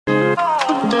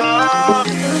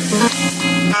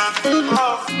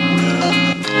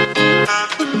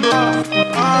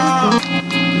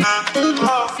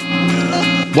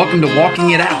Welcome to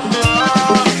Walking It Out,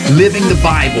 living the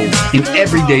Bible in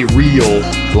everyday real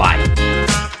life.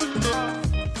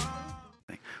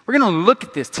 We're going to look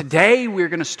at this. Today, we're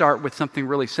going to start with something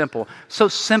really simple. So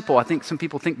simple, I think some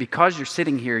people think because you're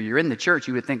sitting here, you're in the church,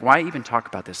 you would think, why even talk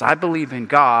about this? I believe in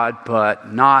God,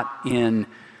 but not in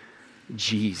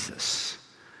Jesus.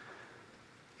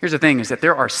 Here's the thing, is that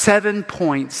there are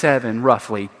 7.7,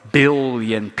 roughly,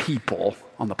 billion people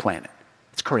on the planet.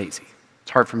 It's crazy.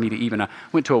 It's hard for me to even... I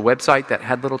went to a website that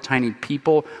had little tiny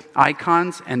people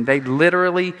icons, and they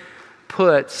literally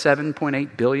put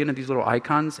 7.8 billion of these little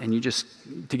icons, and you just,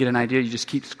 to get an idea, you just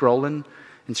keep scrolling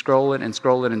and scrolling and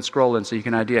scrolling and scrolling so you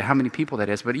can idea how many people that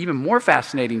is. But even more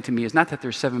fascinating to me is not that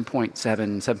there's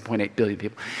 7.8 billion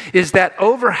people, is that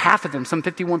over half of them, some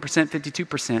 51%,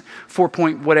 52%, 4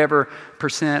 point whatever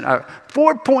percent,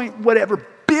 4 point whatever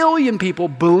billion people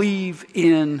believe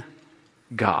in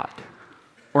God,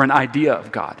 or an idea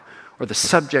of God, or the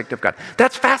subject of God.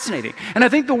 That's fascinating. And I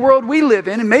think the world we live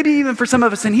in, and maybe even for some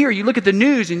of us in here, you look at the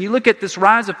news and you look at this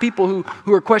rise of people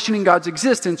who are questioning God's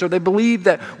existence, or they believe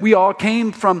that we all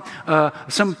came from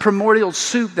some primordial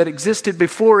soup that existed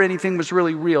before anything was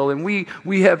really real, and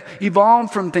we have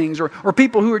evolved from things, or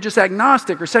people who are just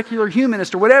agnostic or secular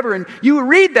humanist or whatever, and you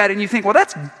read that and you think, well,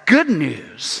 that's good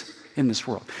news in this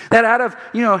world. That out of,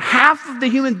 half of the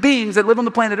human beings that live on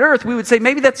the planet Earth, we would say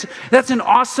maybe that's an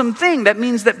awesome thing. That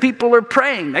means that people are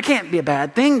praying. That can't be a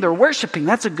bad thing. They're worshiping.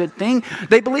 That's a good thing.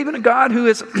 They believe in a God who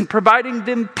is providing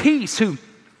them peace, who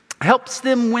helps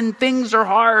them when things are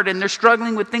hard and they're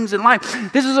struggling with things in life.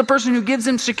 This is a person who gives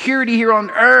them security here on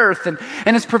earth and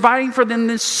is providing for them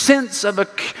this sense of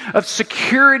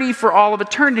security for all of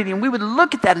eternity. And we would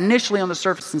look at that initially on the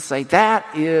surface and say, that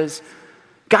is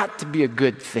got to be a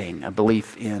good thing, a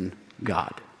belief in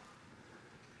God.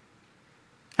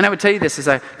 And I would tell you this, as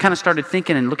I kind of started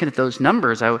thinking and looking at those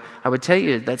numbers, I would tell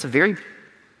you that's a very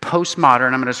postmodern,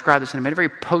 I'm going to describe this in a minute, very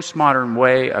postmodern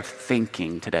way of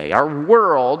thinking today. Our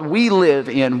world, we live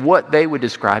in what they would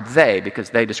describe,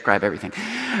 because they describe everything.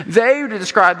 They would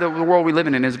describe the world we live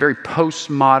in as a very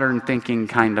postmodern thinking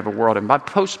kind of a world. And by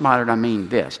postmodern, I mean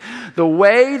this. The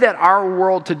way that our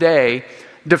world today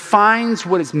defines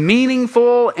what is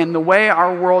meaningful, and the way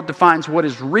our world defines what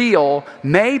is real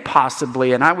may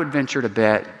possibly, and I would venture to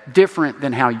bet, different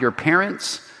than how your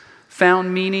parents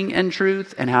found meaning and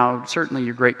truth, and how certainly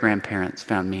your great-grandparents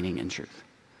found meaning and truth.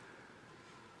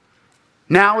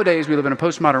 Nowadays, we live in a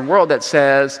postmodern world that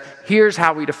says, here's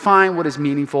how we define what is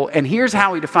meaningful, and here's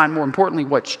how we define, more importantly,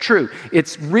 what's true.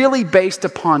 It's really based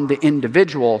upon the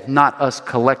individual, not us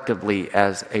collectively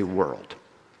as a world.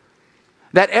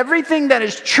 That everything that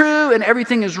is true and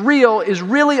everything is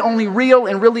really only real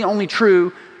and really only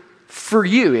true for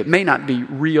you. It may not be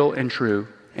real and true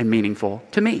and meaningful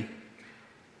to me.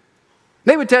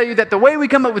 They would tell you that the way we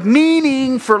come up with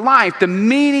meaning for life, the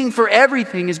meaning for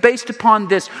everything, is based upon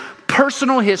this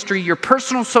personal history, your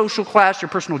personal social class, your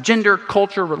personal gender,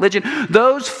 culture, religion.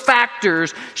 Those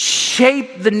factors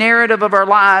shape the narrative of our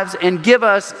lives and give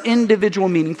us individual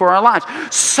meaning for our lives.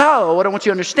 So, what I want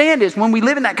you to understand is, when we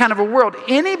live in that kind of a world,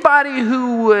 anybody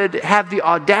who would have the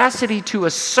audacity to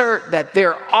assert that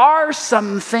there are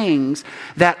some things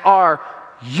that are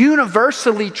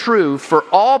universally true for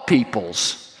all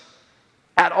peoples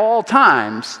at all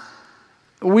times,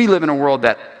 we live in a world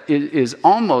that is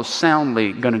almost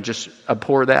soundly going to just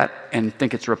abhor that and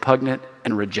think it's repugnant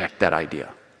and reject that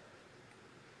idea.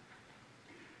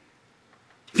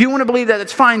 If you want to believe that,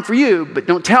 it's fine for you, but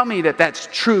don't tell me that that's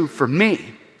true for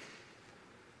me.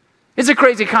 It's a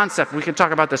crazy concept. We could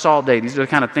talk about this all day. These are the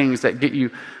kind of things that get you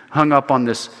hung up on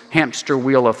this hamster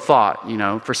wheel of thought.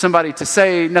 For somebody to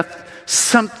say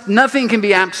nothing can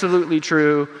be absolutely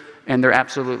true and they're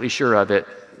absolutely sure of it,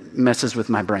 messes with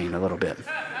my brain a little bit.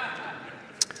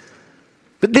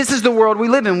 But this is the world we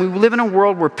live in. We live in a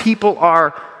world where people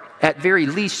are, at very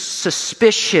least,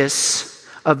 suspicious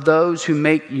of those who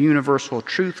make universal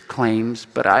truth claims.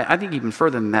 But I think even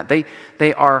further than that, they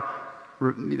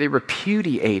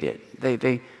repudiate it.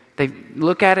 They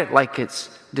look at it like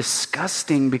it's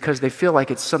disgusting because they feel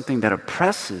like it's something that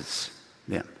oppresses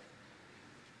them.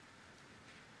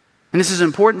 And this is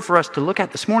important for us to look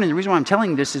at this morning. The reason why I'm telling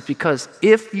you this is because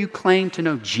if you claim to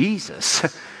know Jesus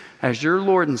as your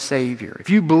Lord and Savior, if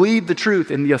you believe the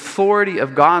truth and the authority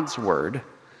of God's Word,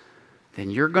 then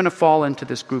you're going to fall into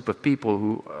this group of people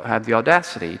who have the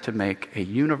audacity to make a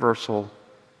universal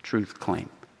truth claim.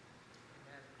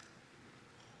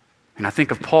 And I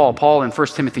think of Paul in 1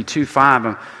 Timothy 2:5.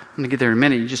 I'm going to get there in a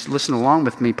minute. You just listen along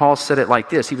with me. Paul said it like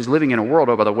this. He was living in a world,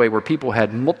 oh, by the way, where people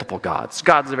had multiple gods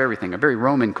of everything, a very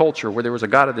Roman culture where there was a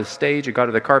god of the stage, a god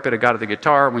of the carpet, a god of the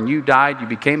guitar. When you died, you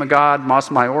became a god, Mos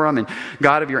Maiorum, and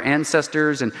god of your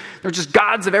ancestors. And there were just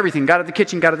gods of everything, god of the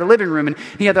kitchen, god of the living room. And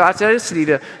he had the audacity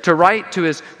to write to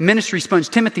his ministry sponge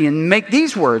Timothy and make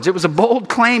these words. It was a bold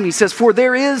claim. He says, "For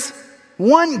there is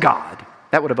one God."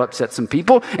 That would have upset some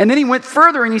people. And then he went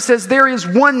further and he says, "There is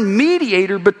one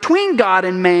mediator between God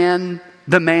and man,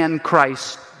 the man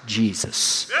Christ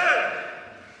Jesus."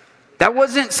 That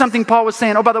wasn't something Paul was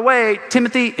saying, "Oh, by the way,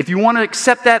 Timothy, if you want to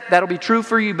accept that, that'll be true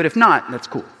for you. But if not, that's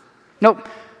cool." Nope.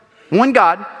 One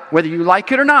God, whether you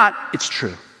like it or not, it's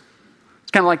true.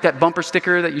 It's kind of like that bumper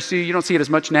sticker that you see. You don't see it as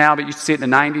much now, but you used to see it in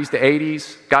the 90s, the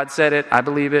 80s. God said it. I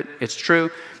believe it. It's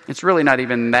true. It's really not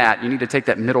even that. You need to take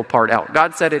that middle part out.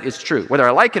 God said it, it's true. Whether I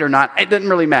like it or not, it doesn't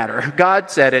really matter. God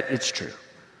said it, it's true.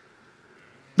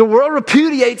 The world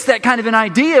repudiates that kind of an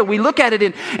idea. We look at it,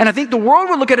 and I think the world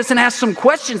would look at us and ask some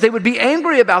questions. They would be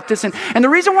angry about this. And the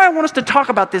reason why I want us to talk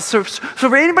about this, so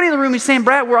for anybody in the room who's saying,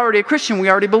 "Brad, we're already a Christian.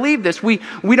 We already believe this." We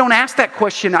don't ask that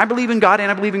question. I believe in God and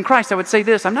I believe in Christ. I would say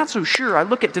this. I'm not so sure. I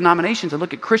look at denominations, I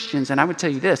look at Christians, and I would tell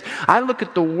you this. I look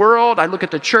at the world, I look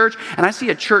at the church, and I see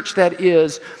a church that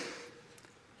is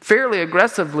fairly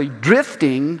aggressively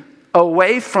drifting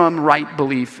away from right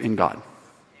belief in God.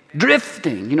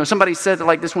 Drifting. You know, somebody said it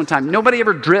like this one time: nobody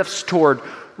ever drifts toward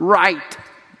right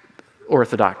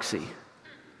orthodoxy.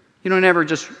 You don't ever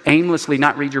just aimlessly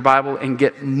not read your Bible and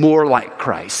get more like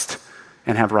Christ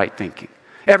and have right thinking.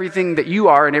 Everything that you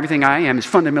are and everything I am is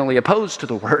fundamentally opposed to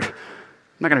the Word. I'm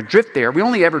not going to drift there. We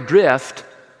only ever drift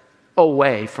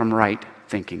away from right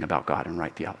thinking about God and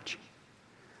right theology.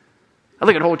 I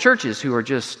look at whole churches who are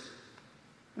just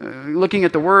looking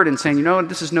at the Word and saying, "You know,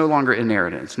 this is no longer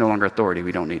inerrant. It's no longer authority.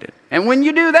 We don't need it." And when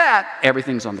you do that,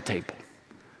 everything's on the table.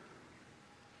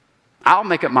 I'll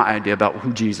make up my idea about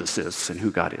who Jesus is and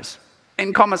who God is,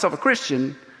 and call myself a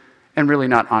Christian and really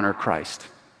not honor Christ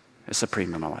as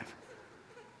supreme in my life.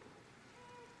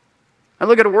 I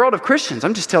look at a world of Christians.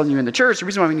 I'm just telling you in the church, the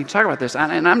reason why we need to talk about this,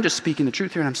 and I'm just speaking the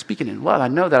truth here, and I'm speaking in love. I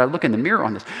know that I look in the mirror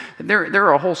on this. There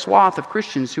are a whole swath of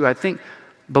Christians who I think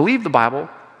believe the Bible,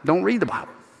 don't read the Bible.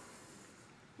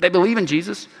 They believe in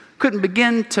Jesus, couldn't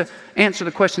begin to answer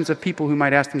the questions of people who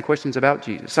might ask them questions about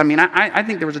Jesus. I mean, I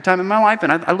think there was a time in my life,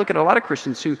 and I look at a lot of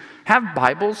Christians who have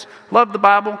Bibles, love the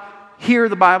Bible, hear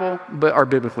the Bible, but are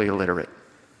biblically illiterate.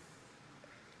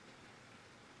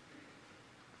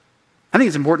 I think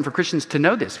it's important for Christians to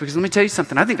know this, because let me tell you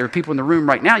something. I think there are people in the room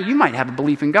right now, you might have a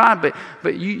belief in God,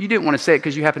 but you didn't want to say it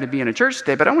because you happen to be in a church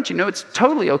today. But I want you to know it's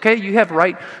totally okay. You have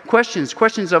right questions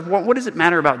of what does it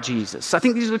matter about Jesus? I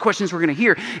think these are the questions we're going to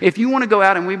hear. If you want to go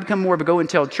out and we become more of a go and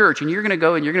tell church, and you're going to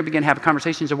go and you're going to begin to have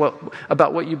conversations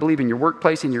about what you believe in your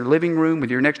workplace, in your living room, with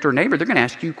your next door neighbor, they're going to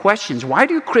ask you questions. Why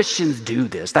do Christians do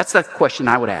this? That's the question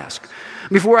I would ask.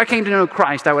 Before I came to know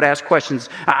Christ, I would ask questions.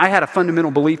 I had a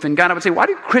fundamental belief in God. I would say, why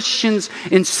do Christians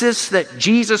insist that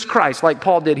Jesus Christ, like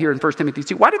Paul did here in 1 Timothy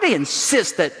 2, why do they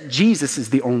insist that Jesus is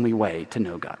the only way to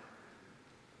know God?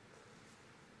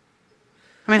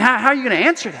 I mean, how are you going to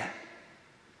answer that?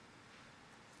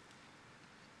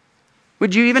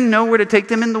 Would you even know where to take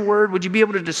them in the Word? Would you be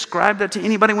able to describe that to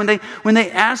anybody when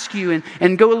they ask you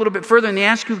and go a little bit further and they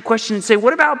ask you a question and say,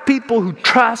 what about people who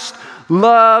trust,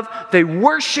 love, they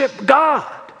worship God?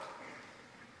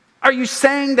 Are you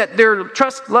saying that their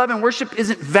trust, love, and worship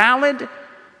isn't valid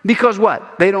because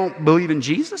what? They don't believe in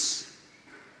Jesus?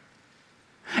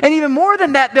 And even more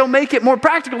than that, they'll make it more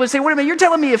practical. They say, wait a minute, you're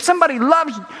telling me if somebody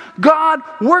loves God,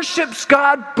 worships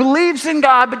God, believes in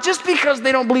God, but just because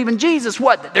they don't believe in Jesus,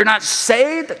 what? That they're not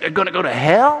saved? That they're going to go to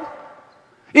hell?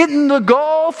 Isn't the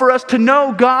goal for us to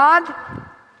know God?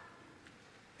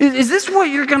 Is this what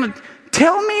you're going to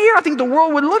tell me here? I think the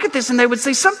world would look at this and they would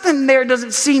say, something there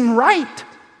doesn't seem right.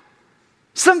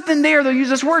 Something there, they'll use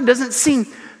this word, doesn't seem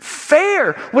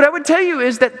fair. What I would tell you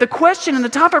is that the question and the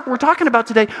topic we're talking about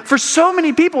today, for so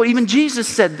many people, even Jesus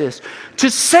said this,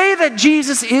 to say that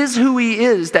Jesus is who he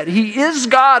is, that he is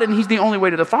God and he's the only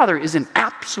way to the Father, is an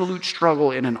absolute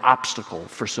struggle and an obstacle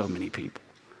for so many people.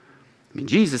 I mean,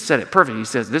 Jesus said it perfect. He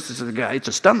says, this is a guy, it's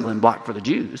a stumbling block for the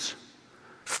Jews.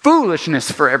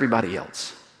 Foolishness for everybody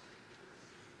else.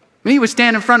 I mean, he would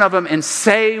stand in front of them and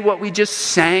say what we just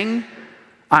sang,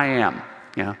 I am.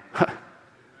 You know,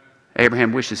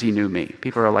 Abraham wishes he knew me.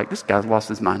 People are like, this guy's lost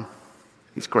his mind.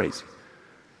 He's crazy.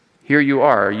 Here you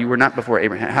are. You were not before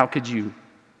Abraham. How could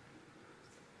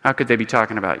they be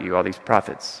talking about you, all these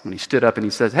prophets? When he stood up and he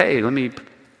says, hey, let me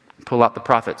pull out the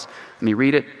prophets. Let me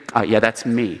read it. Yeah, that's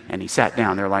me. And he sat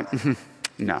down. They're like,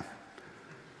 no.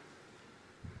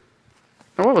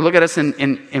 Or look at us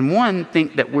and one,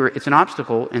 think that it's an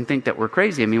obstacle and think that we're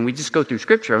crazy. I mean, we just go through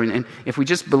Scripture. And if we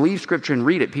just believe Scripture and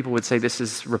read it, people would say this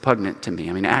is repugnant to me.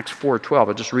 I mean, Acts 4:12,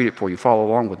 I'll just read it for you. Follow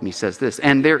along with me, says this.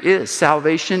 And there is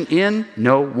salvation in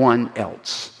no one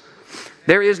else.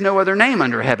 There is no other name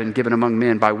under heaven given among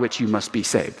men by which you must be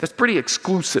saved. That's pretty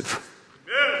exclusive.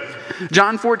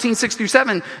 John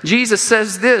 14:6-7, Jesus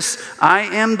says this, I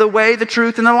am the way, the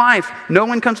truth, and the life. No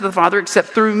one comes to the Father except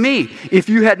through me. If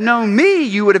you had known me,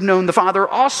 you would have known the Father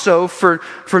also. For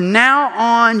from now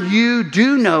on, you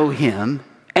do know him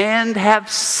and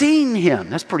have seen him.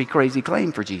 That's a pretty crazy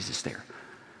claim for Jesus there.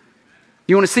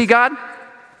 You want to see God?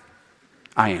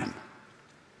 I am.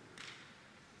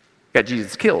 Got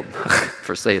Jesus killed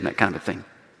for saying that kind of thing.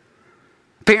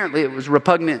 Apparently, it was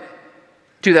repugnant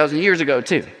 2,000 years ago,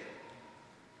 too.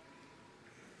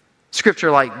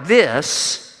 Scripture like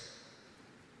this,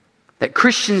 that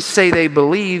Christians say they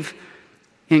believe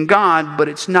in God, but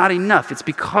it's not enough. It's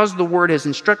because the Word has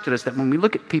instructed us that when we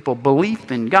look at people,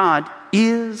 belief in God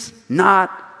is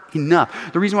not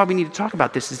enough. The reason why we need to talk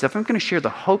about this is if I'm going to share the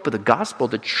hope of the gospel,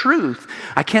 the truth,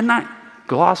 I cannot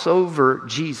gloss over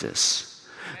Jesus.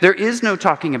 There is no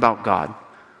talking about God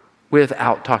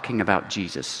without talking about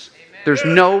Jesus. There's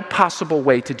no possible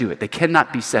way to do it. They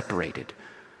cannot be separated.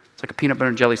 It's like a peanut butter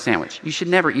and jelly sandwich. You should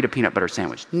never eat a peanut butter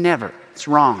sandwich. Never. It's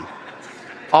wrong.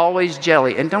 Always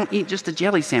jelly. And don't eat just a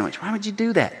jelly sandwich. Why would you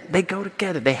do that? They go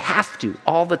together. They have to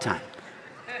all the time.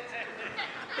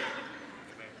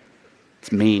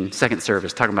 It's mean. Second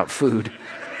service, talking about food.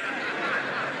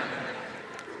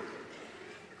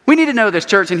 We need to know this,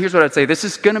 church, and here's what I'd say. This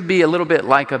is going to be a little bit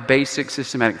like a basic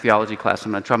systematic theology class.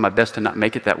 I'm going to try my best to not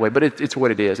make it that way, but it's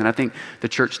what it is. And I think the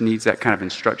church needs that kind of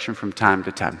instruction from time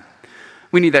to time.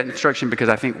 We need that instruction because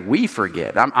I think we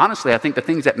forget. Honestly, I think the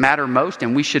things that matter most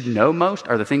and we should know most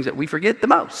are the things that we forget the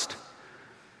most.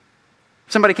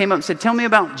 Somebody came up and said, tell me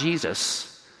about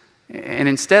Jesus. And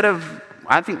instead of,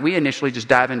 I think we initially just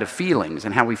dive into feelings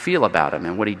and how we feel about him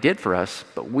and what he did for us,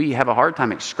 but we have a hard time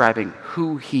describing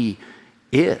who he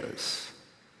is.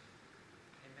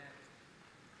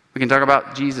 We can talk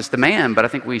about Jesus the man, but I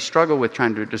think we struggle with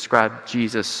trying to describe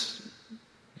Jesus'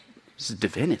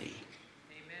 divinity.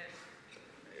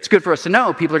 It's good for us to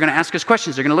know. People are going to ask us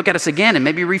questions. They're going to look at us again and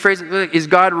maybe rephrase it. Is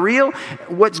God real?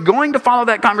 What's going to follow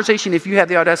that conversation if you have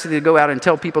the audacity to go out and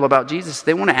tell people about Jesus?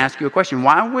 They want to ask you a question.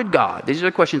 Why would God? These are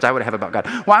the questions I would have about God.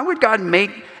 Why would God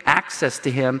make access to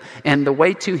him and the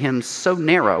way to him so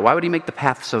narrow? Why would he make the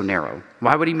path so narrow?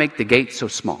 Why would he make the gate so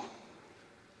small?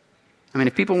 I mean,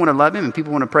 if people want to love him and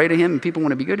people want to pray to him and people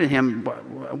want to be good to him,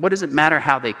 what does it matter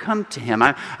how they come to him?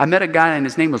 I met a guy and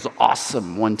his name was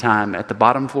Awesome one time at the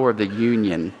bottom floor of the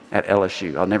Union at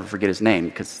LSU. I'll never forget his name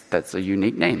because that's a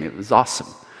unique name. It was awesome.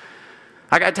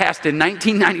 I got tasked in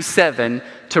 1997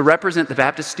 to represent the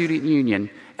Baptist Student Union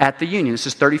at the Union. This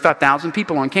is 35,000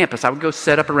 people on campus. I would go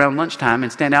set up around lunchtime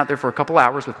and stand out there for a couple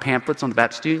hours with pamphlets on the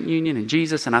Baptist Student Union and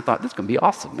Jesus, and I thought, this is going to be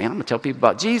awesome, man. I'm going to tell people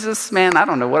about Jesus, man. I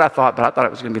don't know what I thought, but I thought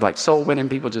it was going to be like soul winning,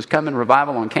 people just coming,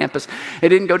 revival on campus. It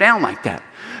didn't go down like that.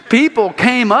 People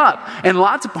came up, and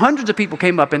hundreds of people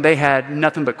came up, and they had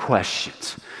nothing but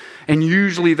questions. And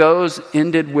usually those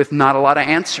ended with not a lot of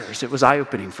answers. It was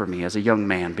eye-opening for me as a young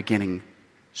man beginning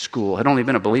school. I'd only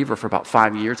been a believer for about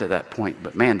 5 years at that point,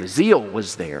 but man, the zeal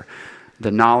was there.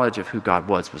 The knowledge of who God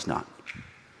was not.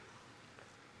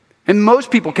 And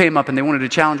most people came up and they wanted to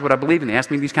challenge what I believe in. They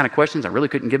asked me these kind of questions. I really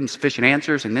couldn't give them sufficient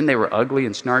answers, and then they were ugly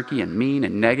and snarky and mean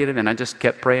and negative, and I just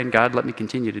kept praying, God, let me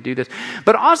continue to do this.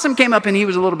 But Awesome came up and he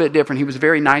was a little bit different. He was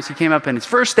very nice. He came up and his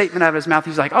first statement out of his mouth,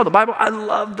 he's like, oh, the Bible, I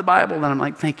love the Bible. And I'm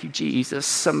like, thank you, Jesus.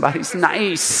 Somebody's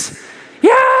nice.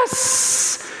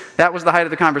 Yes! That was the height of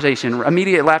the conversation.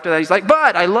 Immediately after that, he's like,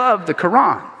 but I love the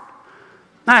Quran.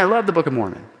 I love the Book of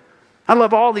Mormon. I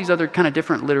love all these other kind of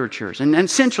different literatures. And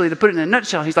essentially, to put it in a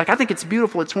nutshell, he's like, I think it's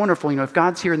beautiful, it's wonderful. You know, if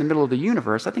God's here in the middle of the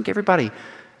universe, I think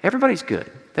everybody's good.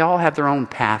 They all have their own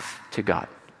path to God.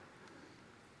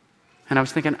 And I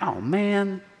was thinking, oh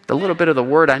man, the little bit of the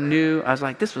word I knew, I was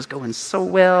like, this was going so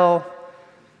well.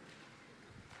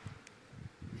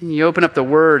 And you open up the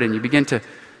word and you begin to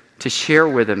share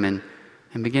with him and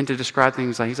begin to describe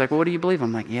things like, he's like, well, what do you believe?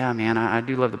 I'm like, yeah, man, I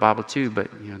do love the Bible too, but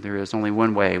you know, there is only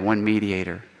one way, one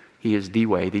mediator. He is the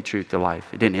way, the truth, the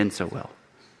life. It didn't end so well.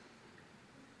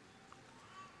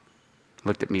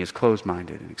 Looked at me as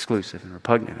closed-minded and exclusive and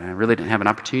repugnant, and I really didn't have an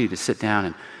opportunity to sit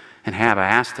down and have. I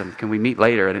asked him, can we meet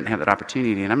later? I didn't have that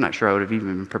opportunity, and I'm not sure I would have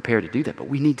even been prepared to do that, but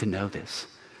we need to know this.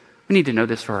 We need to know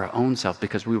this for our own self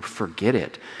because we will forget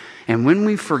it. And when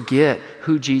we forget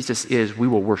who Jesus is, we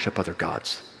will worship other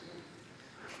gods.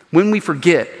 When we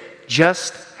forget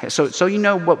just, so you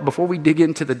know what, before we dig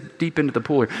into the deep into the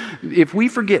pool here, if we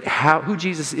forget who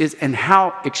Jesus is and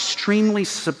how extremely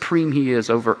supreme he is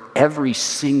over every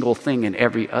single thing and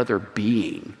every other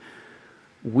being,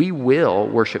 we will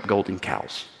worship golden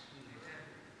cows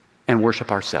and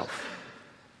worship ourselves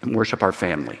and worship our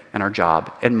family and our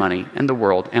job and money and the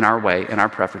world and our way and our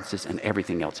preferences and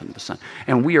everything else under the sun.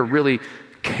 And we are really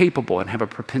capable and have a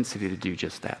propensity to do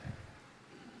just that.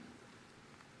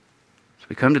 So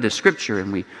we come to this scripture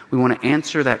and we want to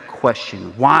answer that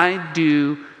question. Why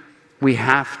do we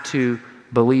have to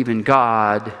believe in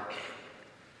God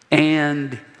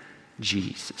and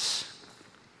Jesus?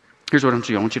 Here's what I want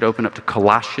you to do. I want you to open up to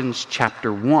Colossians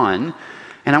chapter 1.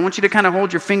 And I want you to kind of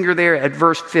hold your finger there at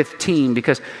verse 15,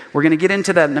 because we're going to get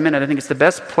into that in a minute. I think it's the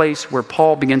best place where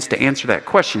Paul begins to answer that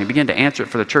question. He began to answer it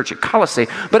for the church at Colossae.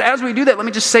 But as we do that, let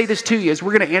me just say this to you. As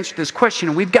we're going to answer this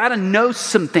question, we've got to know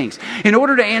some things. In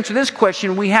order to answer this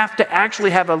question, we have to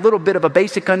actually have a little bit of a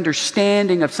basic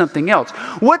understanding of something else.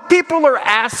 What people are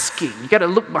asking, you got to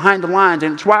look behind the lines,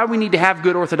 and it's why we need to have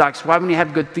good orthodoxy, why we need to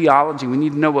have good theology. We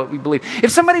need to know what we believe.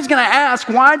 If somebody's going to ask,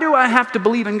 why do I have to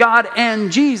believe in God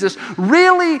and Jesus?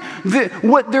 Really,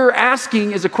 what they're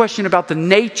asking is a question about the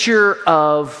nature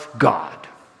of God.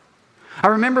 I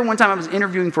remember one time I was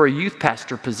interviewing for a youth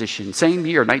pastor position, same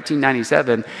year,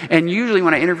 1997, and usually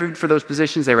when I interviewed for those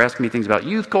positions, they were asking me things about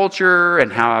youth culture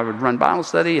and how I would run Bible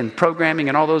study and programming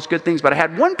and all those good things. But I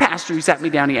had one pastor who sat me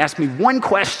down, he asked me one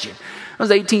question. I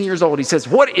was 18 years old. He says,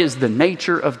 "What is the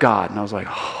nature of God?" And I was like,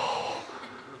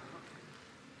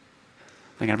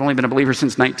 I've only been a believer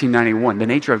since 1991. The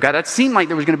nature of God. That seemed like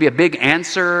there was going to be a big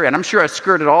answer, and I'm sure I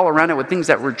skirted all around it with things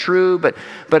that were true, but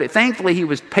thankfully he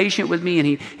was patient with me, and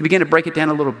he began to break it down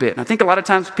a little bit. And I think a lot of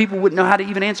times people wouldn't know how to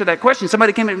even answer that question.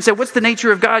 Somebody came in and said, "What's the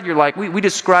nature of God?" You're like, we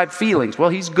describe feelings. Well,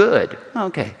 he's good.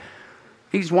 Okay.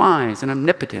 He's wise and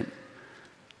omnipotent.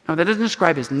 No, that doesn't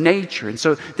describe his nature. And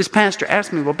so this pastor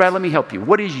asked me, "Well, Brad, let me help you.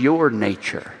 What is your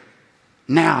nature?"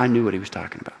 Now I knew what he was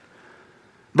talking about.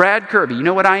 Brad Kirby, you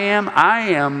know what I am?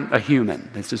 I am a human.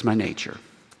 This is my nature.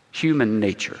 Human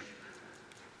nature.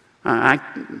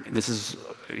 This is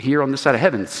here on this side of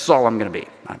heaven. This is all I'm going to be.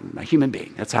 I'm a human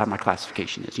being. That's how my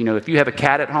classification is. You know, if you have a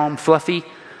cat at home,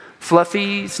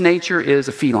 Fluffy's nature is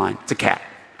a feline. It's a cat.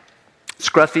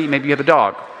 Scruffy, maybe you have a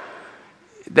dog.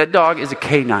 That dog is a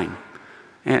canine.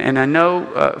 And I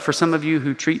know for some of you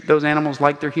who treat those animals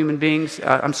like they're human beings,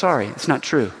 I'm sorry. It's not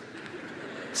true.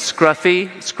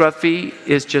 Scruffy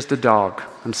is just a dog.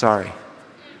 I'm sorry.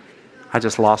 I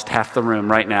just lost half the room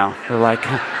right now. They're like,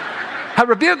 I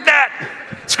rebuke that.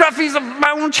 Scruffy's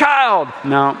my own child.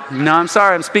 No, I'm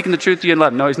sorry. I'm speaking the truth to you in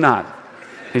love. No, he's not.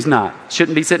 He's not.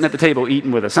 Shouldn't be sitting at the table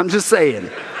eating with us. I'm just saying.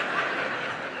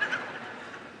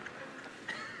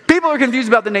 People are confused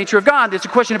about the nature of God. It's a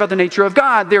question about the nature of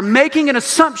God. They're making an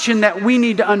assumption that we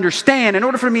need to understand. In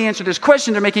order for me to answer this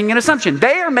question, they're making an assumption.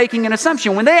 They are making an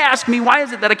assumption. When they ask me, why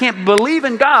is it that I can't believe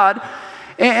in God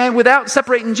and without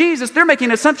separating Jesus, they're making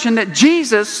an assumption that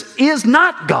Jesus is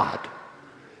not God.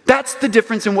 That's the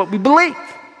difference in what we believe.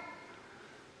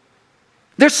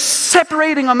 They're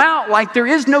separating them out like there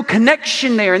is no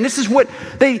connection there. And this is what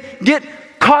they get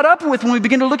caught up with when we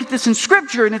begin to look at this in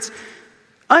Scripture. And it's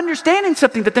understanding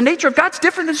something, that the nature of God's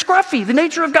different than Scruffy. The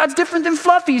nature of God's different than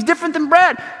Fluffy. It's different than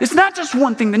Brad. It's not just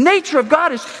one thing. The nature of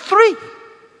God is three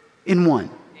in one.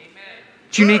 Amen.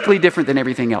 It's uniquely different than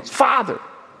everything else. Father,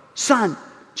 Son,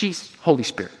 Jesus, Holy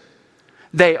Spirit.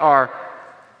 They are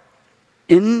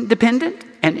independent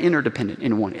and interdependent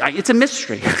in one. It's a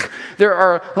mystery. There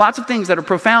are lots of things that are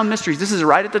profound mysteries. This is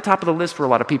right at the top of the list for a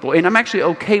lot of people, and I'm actually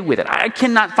okay with it. I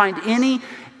cannot find any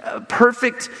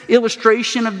perfect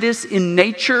illustration of this in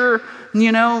nature,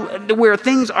 where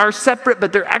things are separate,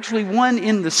 but they're actually one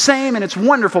in the same, and it's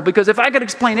wonderful, because if I could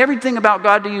explain everything about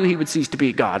God to you, he would cease to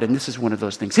be God, and this is one of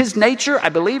those things. His nature, I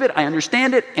believe it, I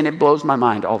understand it, and it blows my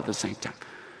mind all at the same time.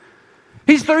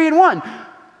 He's three in one.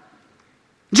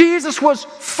 Jesus was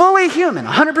fully human,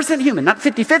 100% human, not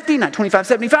 50-50, not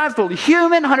 25-75, fully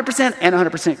human, 100% and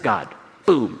 100% God.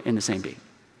 Boom, in the same being.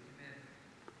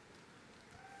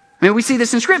 I mean, we see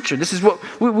this in Scripture. This is what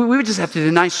we would just have to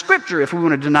deny Scripture if we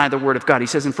want to deny the Word of God. He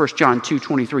says in 1 John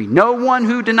 2:23, no one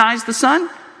who denies the Son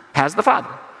has the Father.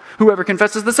 Whoever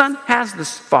confesses the Son has the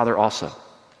Father also.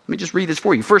 Let me just read this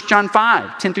for you. 1 John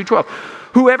 5:10-12.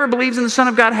 Whoever believes in the Son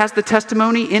of God has the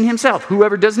testimony in himself.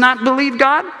 Whoever does not believe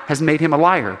God has made him a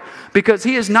liar, because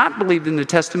he has not believed in the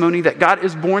testimony that God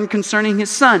is born concerning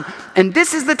his Son. And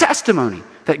this is the testimony,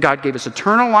 that God gave us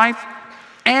eternal life,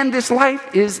 and this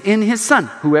life is in his Son.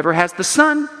 Whoever has the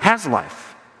Son has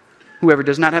life. Whoever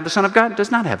does not have the Son of God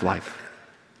does not have life.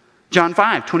 John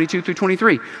 5, 22 through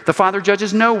 23. The Father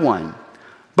judges no one,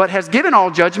 but has given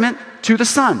all judgment to the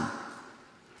Son,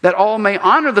 that all may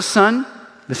honor the Son.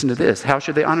 Listen to this. How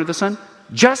should they honor the Son?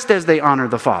 Just as they honor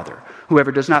the Father.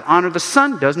 Whoever does not honor the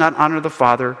Son does not honor the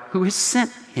Father who has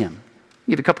sent him.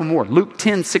 Give a couple more. Luke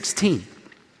 10, 16.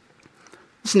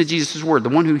 Listen to Jesus' word. The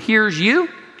one who hears you,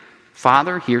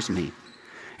 Father, hears me.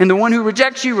 And the one who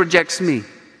rejects you, rejects me.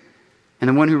 And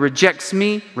the one who rejects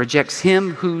me, rejects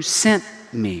him who sent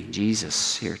me.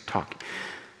 Jesus here talking.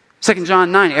 2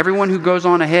 John 9, everyone who goes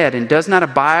on ahead and does not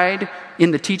abide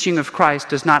in the teaching of Christ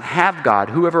does not have God.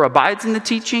 Whoever abides in the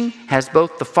teaching has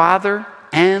both the Father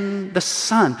and the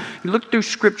Son. You look through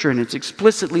Scripture and it's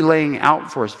explicitly laying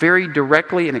out for us very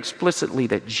directly and explicitly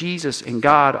that Jesus and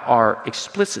God are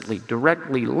explicitly,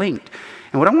 directly linked.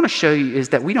 And what I want to show you is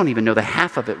that we don't even know the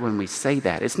half of it when we say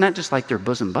that. It's not just like they're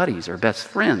bosom buddies or best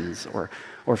friends or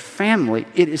family.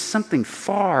 It is something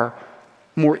far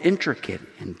more intricate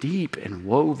and deep and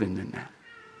woven than that.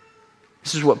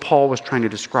 This is what Paul was trying to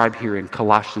describe here in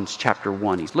Colossians chapter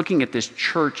 1. He's looking at this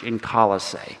church in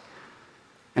Colossae.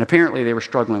 And apparently they were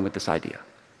struggling with this idea.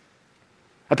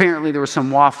 Apparently there was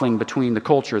some waffling between the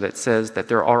culture that says that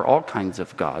there are all kinds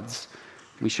of gods.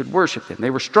 We should worship them. They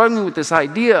were struggling with this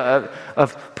idea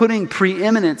of putting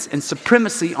preeminence and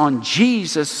supremacy on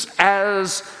Jesus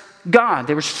as God.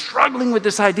 They were struggling with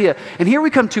this idea. And here we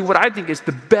come to what I think is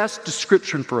the best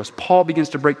description for us. Paul begins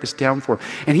to break this down for us.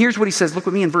 And here's what he says. Look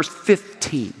with me in verse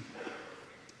 15.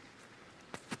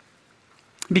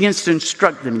 He begins to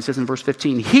instruct them. He says in verse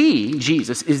 15, He,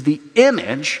 Jesus, is the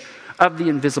image of the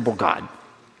invisible God,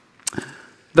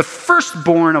 the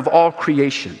firstborn of all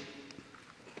creation.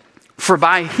 For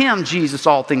by him, Jesus,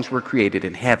 all things were created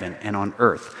in heaven and on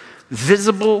earth,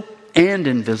 visible and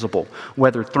invisible,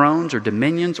 whether thrones or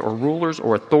dominions or rulers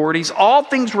or authorities. All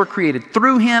things were created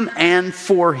through him and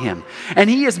for him. And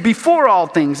he is before all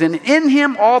things, and in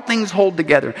him all things hold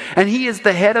together. And he is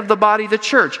the head of the body, the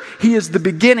church. He is the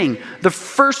beginning, the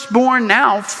firstborn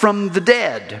now from the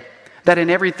dead, that in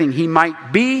everything he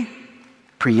might be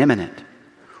preeminent.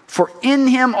 For in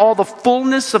him all the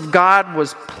fullness of God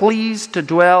was pleased to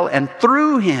dwell, and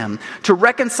through him to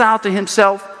reconcile to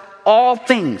himself all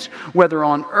things, whether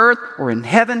on earth or in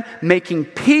heaven, making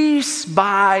peace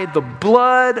by the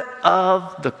blood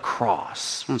of the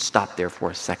cross. I'm going to stop there for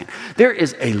a second. There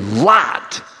is a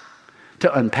lot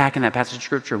to unpack in that passage of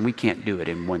Scripture, and we can't do it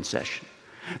in one session.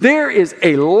 There is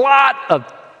a lot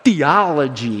of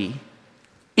theology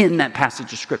in that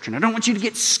passage of Scripture. And I don't want you to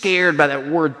get scared by that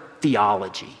word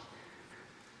theology.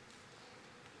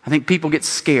 I think people get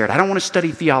scared. I don't want to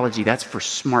study theology. That's for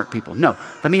smart people. No,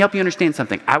 let me help you understand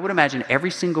something. I would imagine every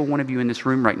single one of you in this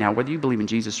room right now, whether you believe in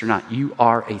Jesus or not, you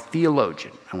are a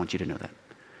theologian. I want you to know that.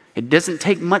 It doesn't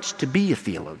take much to be a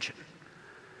theologian.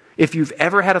 If you've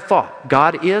ever had a thought,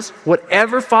 God is,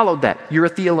 whatever followed that, you're a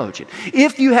theologian.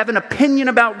 If you have an opinion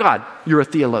about God, you're a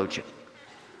theologian.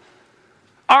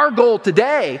 Our goal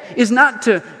today is not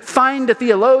to find a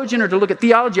theologian or to look at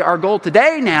theology. Our goal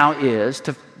today now is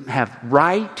to have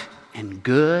right and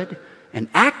good and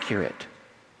accurate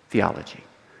theology.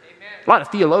 Amen. A lot of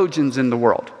theologians in the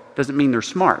world. Doesn't mean they're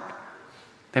smart.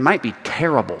 They might be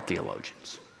terrible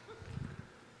theologians.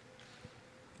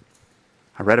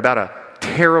 I read about a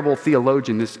terrible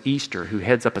theologian this Easter who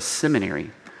heads up a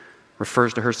seminary,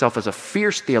 refers to herself as a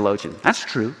fierce theologian. That's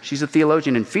true. She's a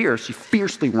theologian and fierce. She's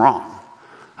fiercely wrong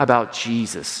about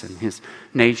Jesus and his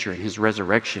nature and his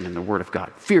resurrection and the Word of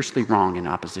God. Fiercely wrong in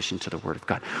opposition to the Word of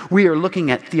God. We are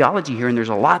looking at theology here, and there's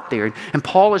a lot there. And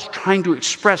Paul is trying to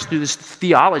express through this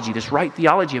theology, this right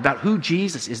theology about who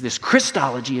Jesus is, this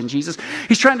Christology in Jesus.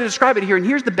 He's trying to describe it here, and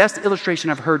here's the best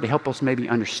illustration I've heard to help us maybe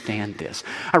understand this.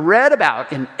 I read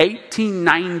about in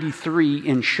 1893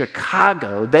 in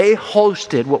Chicago, they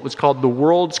hosted what was called the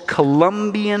World's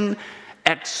Columbian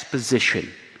Exposition.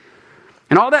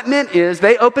 And all that meant is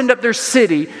they opened up their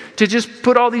city to just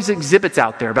put all these exhibits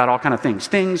out there about all kinds of things.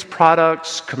 Things,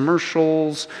 products,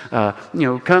 commercials,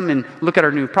 come and look at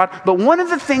our new product. But one of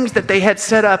the things that they had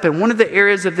set up in one of the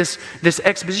areas of this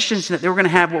exposition is that they were going to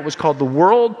have what was called the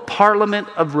World Parliament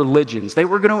of Religions. They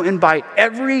were going to invite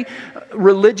every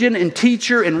religion and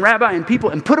teacher and rabbi and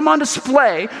people and put them on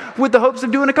display with the hopes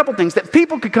of doing a couple things. That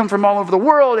people could come from all over the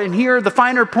world and hear the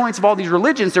finer points of all these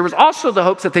religions. There was also the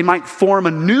hopes that they might form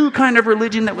a new kind of religion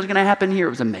that was going to happen here.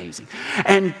 It was amazing.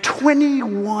 And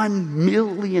 21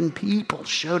 million people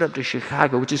showed up to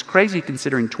Chicago, which is crazy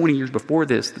considering 20 years before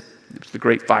this, it was the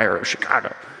Great Fire of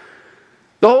Chicago.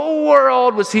 The whole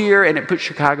world was here, and it put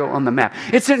Chicago on the map.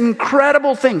 It's an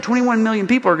incredible thing. 21 million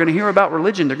people are going to hear about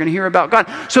religion. They're going to hear about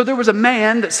God. So there was a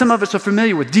man that some of us are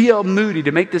familiar with, D.L. Moody,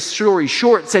 to make this story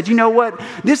short, said, you know what?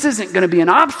 This isn't going to be an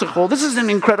obstacle. This is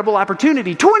an incredible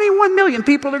opportunity. 21 million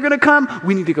people are going to come.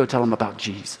 We need to go tell them about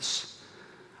Jesus.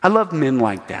 I love men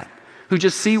like that, who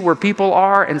just see where people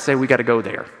are and say, we got to go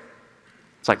there.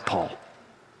 It's like Paul.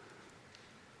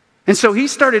 And so he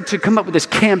started to come up with this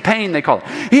campaign, they call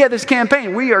it. He had this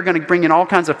campaign. We are going to bring in all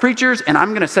kinds of preachers, and I'm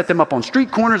going to set them up on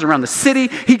street corners around the city.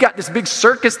 He got this big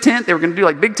circus tent. They were going to do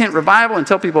like big tent revival and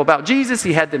tell people about Jesus.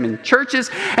 He had them in churches.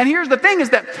 And here's the thing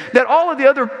is that all of the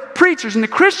other preachers and the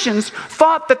Christians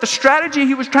thought that the strategy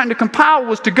he was trying to compile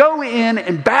was to go in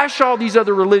and bash all these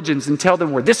other religions and tell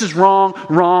them where this is wrong,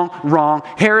 wrong, wrong,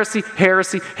 heresy,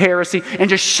 heresy, heresy, and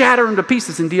just shatter them to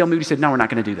pieces. And D.L. Moody said, no, we're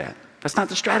not going to do that. That's not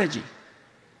the strategy.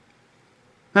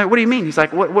 Like, what do you mean? He's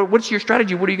like, what's your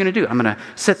strategy? What are you going to do? I'm going to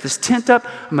set this tent up.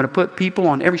 I'm going to put people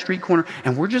on every street corner,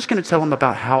 and we're just going to tell them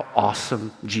about how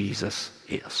awesome Jesus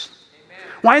is. Amen.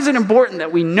 Why is it important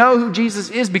that we know who Jesus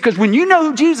is? Because when you know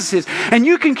who Jesus is, and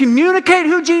you can communicate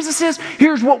who Jesus is,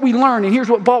 here's what we learn, and here's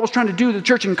what Paul was trying to do to the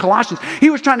church in Colossians. He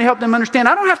was trying to help them understand,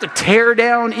 I don't have to tear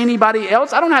down anybody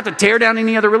else. I don't have to tear down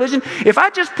any other religion. If I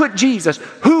just put Jesus,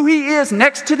 who he is,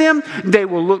 next to them, they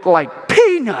will look like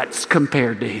peanuts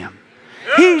compared to him.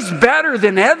 He's better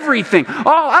than everything.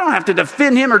 Oh, I don't have to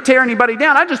defend him or tear anybody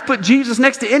down. I just put Jesus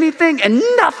next to anything, and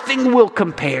nothing will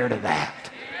compare to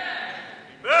that.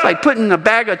 It's like putting a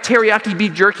bag of teriyaki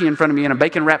beef jerky in front of me and a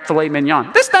bacon-wrapped filet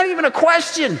mignon. That's not even a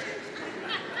question.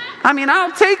 I mean,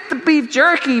 I'll take the beef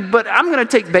jerky, but I'm going to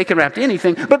take bacon-wrapped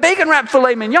anything. But bacon-wrapped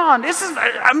filet mignon,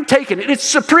 I'm taking it. It's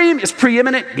supreme. It's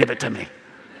preeminent. Give it to me.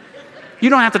 You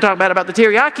don't have to talk bad about the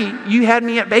teriyaki. You had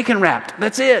me at bacon-wrapped.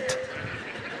 That's it.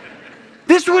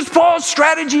 This was Paul's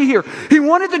strategy here. He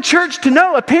wanted the church to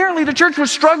know. Apparently, the church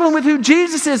was struggling with who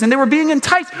Jesus is, and they were being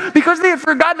enticed. Because they had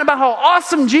forgotten about how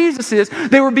awesome Jesus is,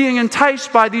 they were being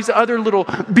enticed by these other little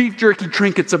beef jerky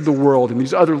trinkets of the world and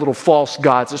these other little false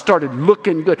gods that started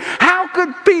looking good. How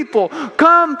could people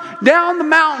come down the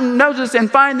mountain, Moses, and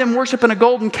find them worshiping a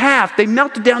golden calf? They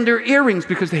melted down their earrings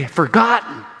because they had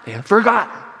forgotten. They had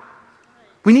forgotten.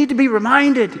 We need to be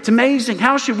reminded. It's amazing.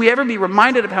 How should we ever be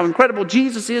reminded of how incredible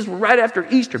Jesus is right after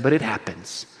Easter? But it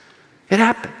happens. It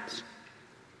happens.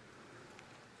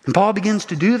 And Paul begins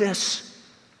to do this.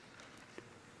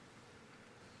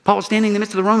 Paul was standing in the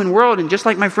midst of the Roman world, and just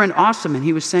like my friend Awesome, and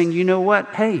he was saying, you know what?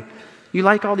 Hey, you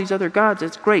like all these other gods?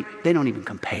 That's great. They don't even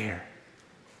compare.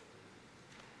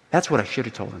 That's what I should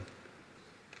have told him.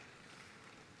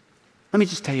 Let me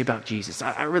just tell you about Jesus.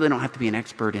 I really don't have to be an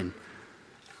expert in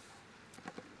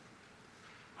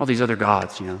all these other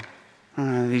gods,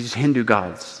 these Hindu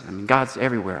gods. I mean, gods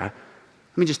everywhere.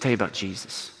 Let me just tell you about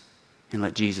Jesus and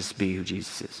let Jesus be who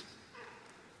Jesus is.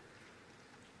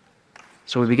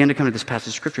 So we begin to come to this passage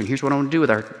of Scripture, and here's what I want to do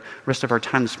with our rest of our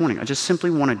time this morning. I just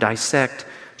simply want to dissect,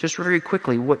 just very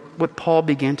quickly, what Paul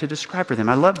began to describe for them.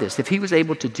 I love this. If he was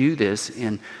able to do this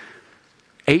in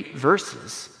 8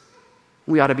 verses,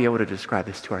 we ought to be able to describe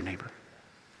this to our neighbor.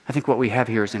 I think what we have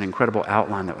here is an incredible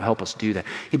outline that will help us do that.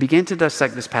 He began to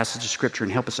dissect this passage of Scripture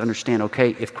and help us understand,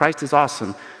 okay, if Christ is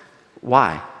awesome,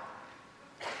 why?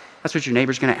 That's what your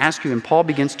neighbor's going to ask you, and Paul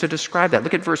begins to describe that.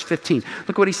 Look at verse 15.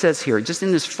 Look what he says here, just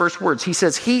in his first words. He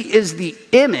says, he is the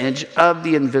image of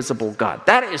the invisible God.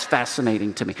 That is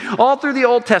fascinating to me. All through the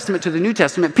Old Testament to the New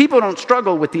Testament, people don't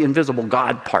struggle with the invisible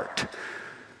God part.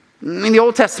 I mean, the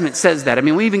Old Testament says that. I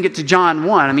mean, we even get to John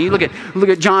 1. I mean, you look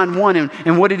at John 1,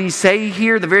 and what did he say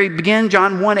here? The very beginning,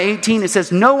 John 1:18, it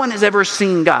says, no one has ever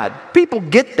seen God. People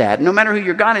get that. No matter who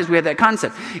your God is, we have that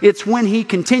concept. It's when he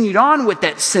continued on with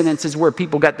that sentence is where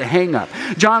people got the hang up.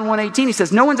 John 1:18, he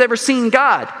says, no one's ever seen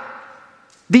God.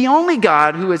 The only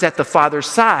God who is at the Father's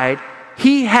side,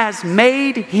 he has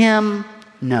made him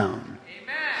known.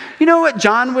 Amen. You know what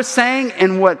John was saying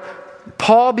and what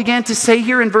Paul began to say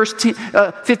here in verse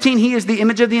 15, he is the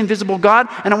image of the invisible God.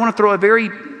 And I want to throw a very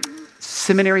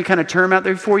seminary kind of term out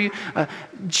there for you.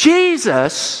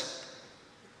 Jesus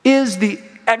is the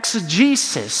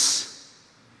exegesis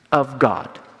of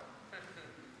God.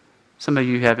 Some of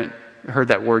you haven't heard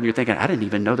that word. You're thinking, I didn't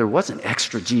even know there was an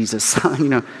extra Jesus.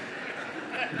 I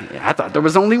thought there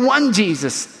was only one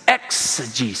Jesus.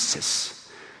 Exegesis.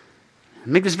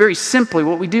 Make this very simply.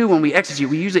 What we do when we exegete,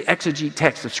 we usually exegete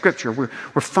text of Scripture. We're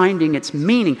finding its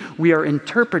meaning. We are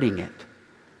interpreting it.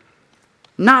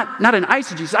 Not an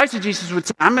eisegesis. Eisegesis would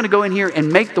say, I'm going to go in here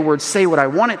and make the word say what I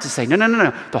want it to say. No.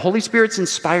 The Holy Spirit's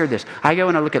inspired this. I go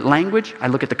and I look at language. I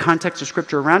look at the context of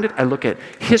Scripture around it. I look at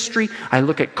history. I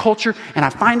look at culture. And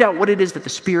I find out what it is that the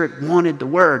Spirit wanted the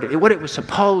word, what it was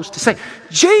supposed to say.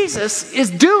 Jesus is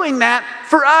doing that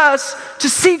for us to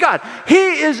see God.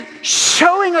 He is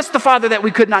showing us the Father that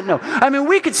we could not know. I mean,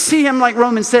 we could see him like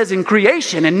Romans says in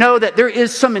creation and know that there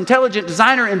is some intelligent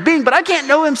designer and being, but I can't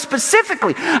know him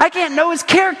specifically. I can't know his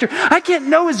character. I can't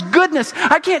know his goodness.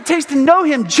 I can't taste and know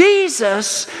him.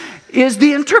 Jesus is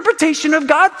the interpretation of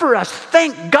God for us.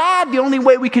 Thank God the only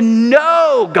way we can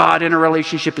know God in a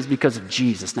relationship is because of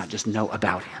Jesus, not just know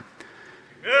about him.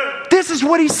 This is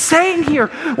what he's saying here.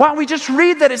 Why don't we just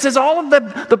read that? It says all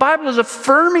of the Bible is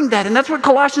affirming that. And that's what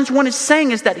Colossians 1 is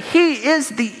saying, is that he is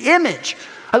the image.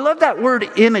 I love that word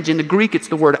image. In the Greek, it's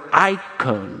the word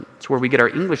icon. It's where we get our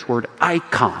English word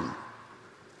icon.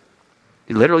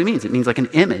 It literally means like an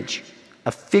image,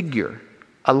 a figure,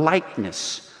 a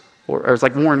likeness. Or it's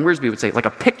like Warren Wiersbe would say, like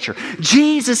a picture.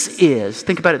 Jesus is,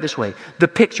 think about it this way, the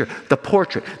picture, the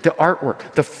portrait, the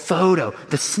artwork, the photo,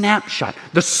 the snapshot,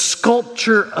 the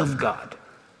sculpture of God.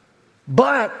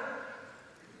 But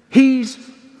he's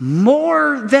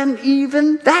more than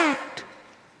even that.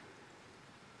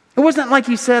 It wasn't like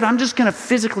he said, I'm just going to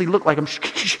physically look like him,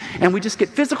 and we just get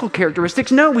physical characteristics.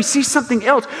 No, we see something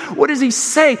else. What does he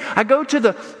say? I go to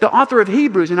the author of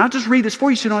Hebrews, and I'll just read this for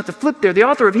you so you don't have to flip there. The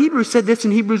author of Hebrews said this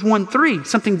in Hebrews 1:3,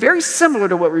 something very similar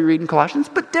to what we read in Colossians,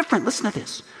 but different. Listen to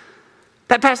this.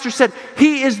 That pastor said,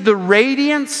 he is the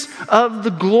radiance of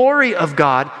the glory of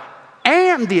God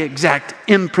and the exact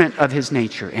imprint of his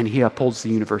nature, and he upholds the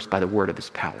universe by the word of his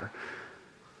power.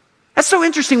 That's so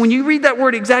interesting. When you read that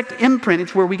word exact imprint,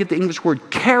 it's where we get the English word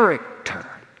character.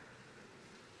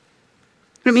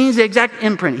 It means the exact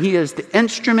imprint. He is the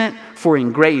instrument for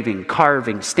engraving,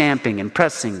 carving, stamping,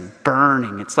 impressing,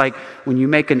 burning. It's like when you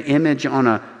make an image on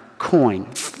a coin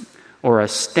or a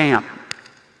stamp,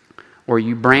 or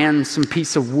you brand some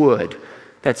piece of wood.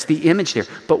 That's the image there.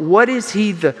 But what is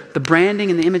he, the branding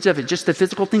and the image of it? Just the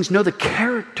physical things? No, the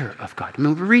character of God. I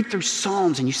mean, we read through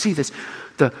Psalms and you see this,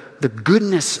 the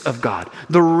goodness of God,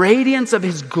 the radiance of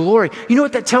his glory. You know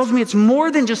what that tells me? It's more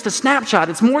than just a snapshot.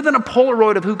 It's more than a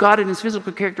Polaroid of who God and his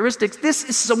physical characteristics. This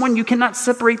is someone you cannot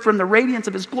separate from the radiance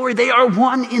of his glory. They are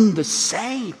one in the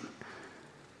same.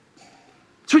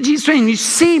 That's what Jesus is saying. You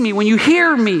see me, when you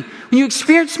hear me, when you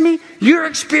experience me, you're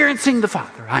experiencing the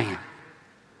Father. I am.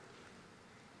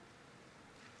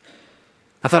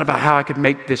 I thought about how I could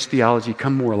make this theology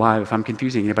come more alive if I'm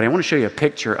confusing anybody. I want to show you a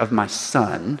picture of my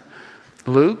son,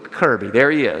 Luke Kirby. There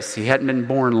he is. He hadn't been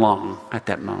born long at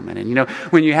that moment. And you know,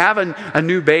 when you have a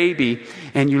new baby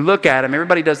and you look at him,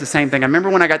 everybody does the same thing. I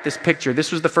remember when I got this picture,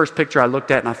 this was the first picture I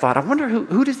looked at and I thought, I wonder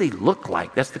who does he look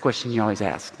like? That's the question you always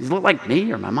ask. Does he look like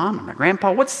me or my mom or my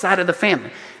grandpa? What side of the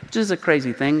family? Which is a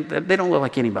crazy thing. They don't look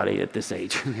like anybody at this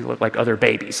age. They look like other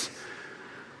babies.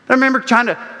 I remember trying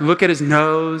to look at his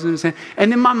nose and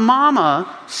then my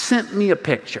mama sent me a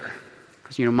picture.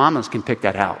 Because, you know, mamas can pick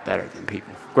that out better than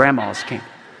people. Grandmas can.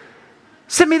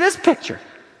 Sent me this picture.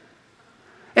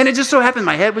 And it just so happened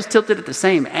my head was tilted at the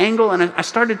same angle. And I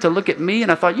started to look at me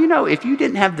and I thought, you know, if you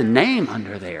didn't have the name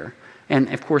under there, and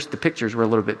of course the pictures were a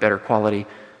little bit better quality,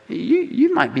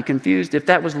 you might be confused if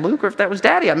that was Luke or if that was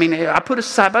Daddy. I mean, I put us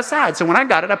side by side. So when I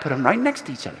got it, I put them right next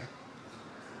to each other.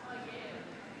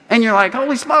 And you're like,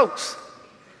 holy smokes.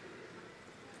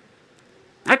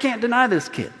 I can't deny this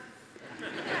kid.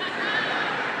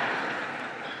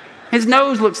 His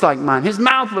nose looks like mine. His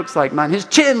mouth looks like mine. His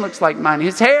chin looks like mine.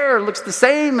 His hair looks the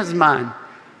same as mine.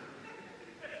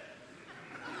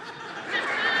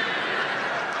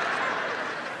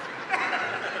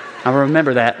 I'll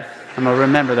remember that. I'm going to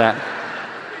remember that.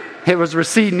 It was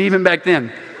receding even back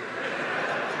then.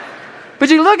 But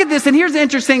you look at this, and here's the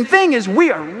interesting thing is we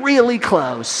are really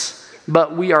close,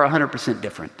 but we are 100%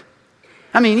 different.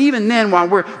 I mean, even then, while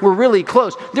we're really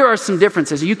close, there are some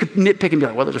differences. You could nitpick and be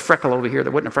like, well, there's a freckle over here.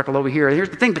 There wasn't a freckle over here. And here's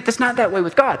the thing, but that's not that way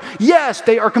with God. Yes,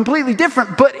 they are completely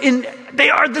different, but they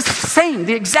are the same,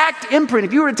 the exact imprint.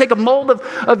 If you were to take a mold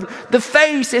of the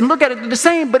face and look at it, they're the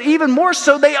same, but even more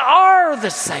so, they are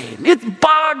the same. It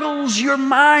boggles your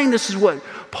mind. This is what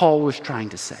Paul was trying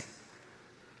to say.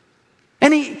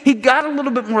 And he got a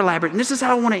little bit more elaborate, and this is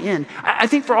how I want to end. I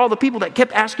think for all the people that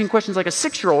kept asking questions like a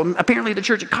 6-year-old, apparently the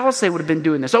church at Colossae would have been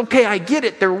doing this. Okay, I get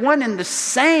it. They're one and the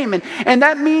same, and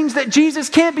that means that Jesus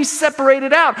can't be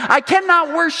separated out. I cannot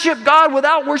worship God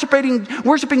without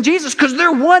worshiping Jesus because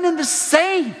they're one and the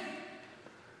same.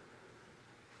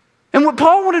 And what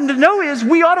Paul wanted to know is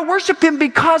we ought to worship him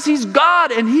because he's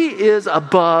God and he is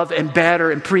above and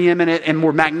better and preeminent and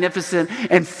more magnificent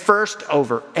and first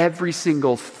over every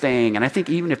single thing. And I think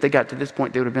even if they got to this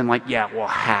point, they would have been like, yeah, well,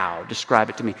 how? Describe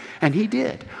it to me. And he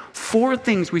did. 4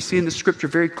 things we see in the scripture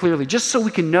very clearly, just so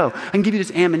we can know. I can give you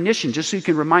this ammunition, just so you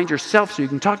can remind yourself, so you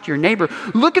can talk to your neighbor.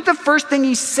 Look at the first thing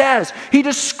he says. He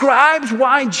describes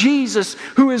why Jesus,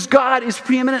 who is God, is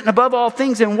preeminent and above all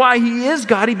things, and why he is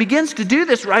God. He begins to do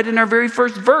this right in our very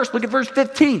first verse. Look at verse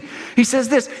 15. He says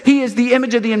this, he is the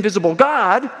image of the invisible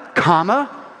God, comma,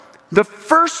 the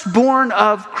firstborn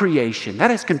of creation.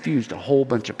 That has confused a whole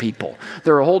bunch of people.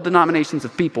 There are whole denominations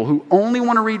of people who only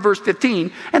want to read verse 15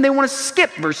 and they want to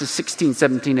skip verses 16,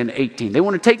 17, and 18. They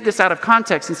want to take this out of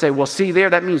context and say, well, see there,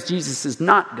 that means Jesus is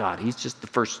not God. He's just the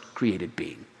first created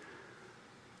being.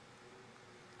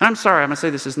 And I'm sorry, I'm going to say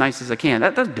this as nice as I can.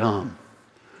 That's dumb.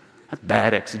 That's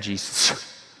bad exegesis.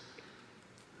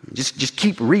 Just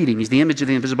keep reading. He's the image of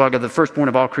the invisible God, the firstborn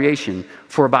of all creation.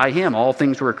 For by him all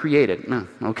things were created.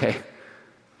 Okay.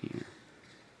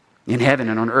 In heaven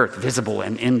and on earth, visible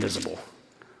and invisible.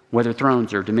 Whether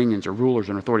thrones or dominions or rulers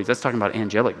and authorities. That's talking about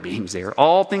angelic beings there.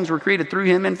 All things were created through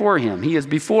him and for him. He is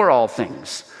before all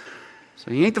things. So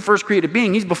he ain't the first created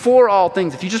being. He's before all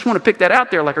things. If you just want to pick that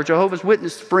out there, like our Jehovah's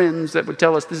Witness friends that would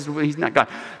tell us this is he's not God.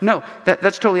 No,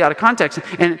 that's totally out of context.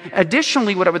 And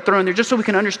additionally, what I would throw in there, just so we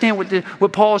can understand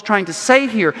what Paul is trying to say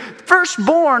here,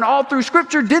 firstborn all through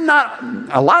Scripture did not,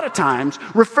 a lot of times,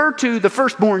 refer to the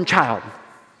firstborn child.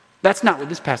 That's not what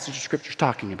this passage of Scripture is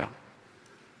talking about.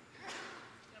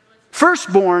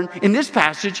 Firstborn in this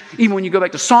passage, even when you go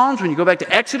back to Psalms, when you go back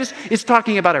to Exodus, it's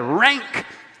talking about a rank,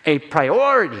 a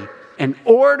priority, an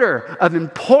order of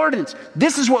importance.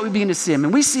 This is what we begin to see him.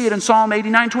 And we see it in Psalm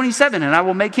 89:27. And I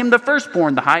will make him the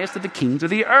firstborn, the highest of the kings of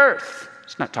the earth.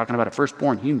 It's not talking about a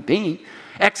firstborn human being.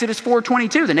 Exodus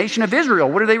 4:22, the nation of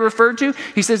Israel, what are they referred to?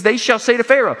 He says, they shall say to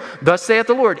Pharaoh, thus saith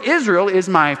the Lord, Israel is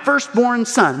my firstborn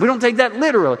son. We don't take that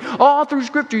literally. All through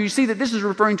Scripture, you see that this is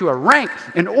referring to a rank,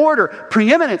 an order,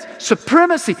 preeminence,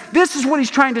 supremacy. This is what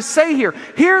he's trying to say here.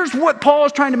 Here's what Paul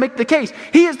is trying to make the case.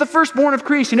 He is the firstborn of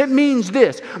creation. It means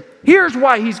this. Here's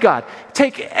why he's God.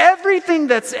 Take everything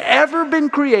that's ever been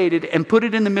created and put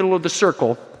it in the middle of the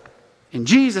circle. And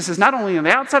Jesus is not only on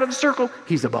the outside of the circle,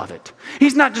 he's above it.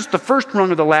 He's not just the first rung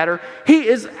of the ladder. He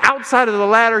is outside of the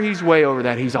ladder. He's way over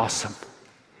that. He's awesome.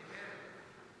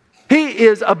 He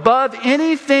is above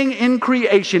anything in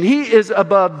creation. He is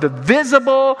above the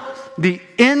visible, the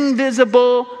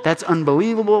invisible. That's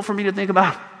unbelievable for me to think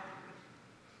about.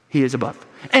 He is above.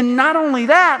 And not only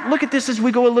that, look at this as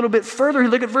we go a little bit further.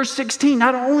 Look at verse 16.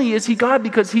 Not only is he God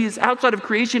because he is outside of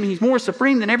creation, he's more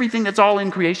supreme than everything that's all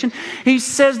in creation. He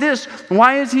says this,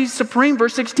 why is he supreme?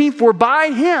 Verse 16, for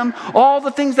by him all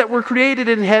the things that were created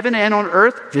in heaven and on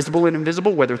earth, visible and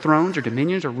invisible, whether thrones or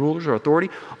dominions or rulers or authority,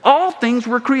 all things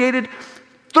were created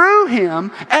through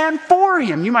him and for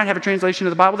him. You might have a translation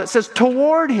of the Bible that says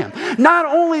toward him. Not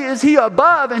only is he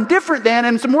above and different than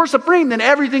and more supreme than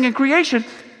everything in creation,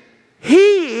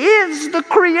 he is the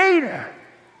creator.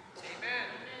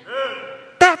 Amen.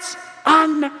 That's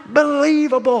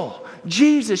unbelievable.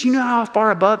 Jesus, you know how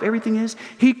far above everything is?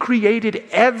 He created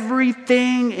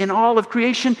everything in all of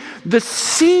creation, the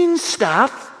seen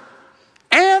stuff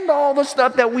and all the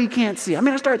stuff that we can't see.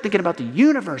 I started thinking about the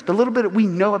universe, the little bit that we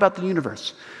know about the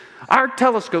universe. Our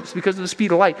telescopes, because of the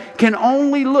speed of light, can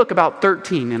only look about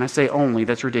 13, and I say only,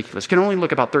 that's ridiculous, can only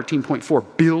look about 13.4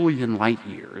 billion light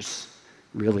years.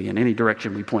 Really, in any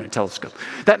direction we point a telescope.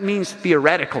 That means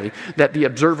theoretically that the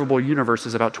observable universe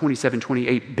is about 27,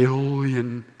 28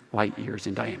 billion light years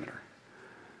in diameter.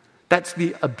 That's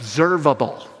the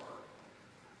observable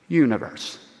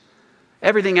universe.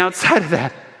 Everything outside of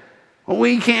that,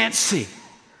 we can't see.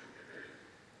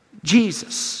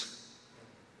 Jesus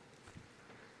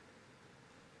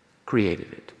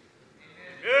created it.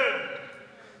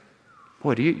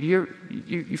 Boy, do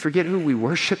you forget who we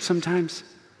worship sometimes?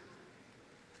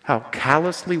 How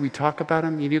callously we talk about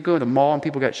him. You go to the mall and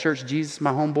people got shirts, Jesus,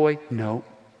 my homeboy. No.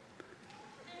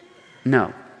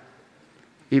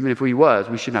 Even if he was,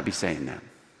 we should not be saying that.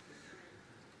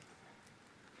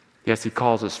 Yes, he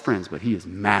calls us friends, but he is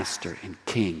master and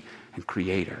king and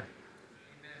creator.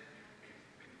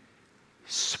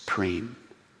 Supreme,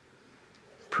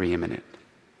 preeminent.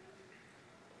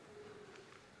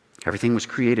 Everything was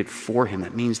created for him.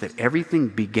 That means that everything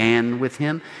began with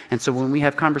him. And so when we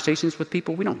have conversations with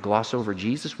people, we don't gloss over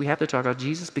Jesus. We have to talk about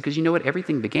Jesus because you know what?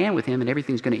 Everything began with him and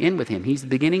everything's going to end with him. He's the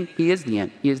beginning. He is the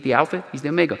end. He is the Alpha. He's the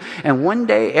Omega. And one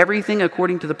day, everything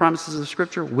according to the promises of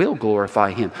Scripture will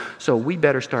glorify him. So we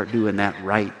better start doing that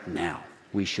right now.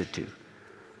 We should too.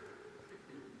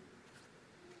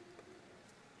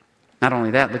 Not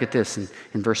only that, look at this.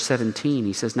 In verse 17,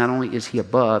 he says, not only is he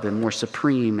above and more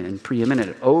supreme and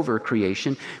preeminent over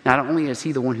creation, not only is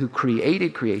he the one who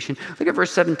created creation, look at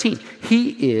verse 17.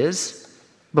 He is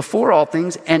before all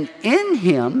things, and in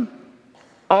him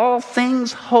all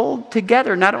things hold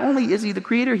together. Not only is he the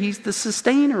creator, he's the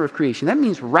sustainer of creation. That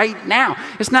means right now.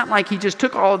 It's not like he just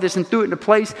took all of this and threw it into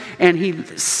place and he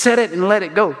set it and let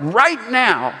it go. Right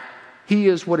now, he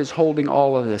is what is holding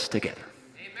all of this together.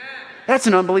 That's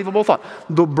an unbelievable thought.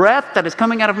 The breath that is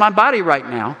coming out of my body right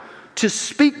now to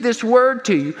speak this word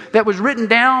to you that was written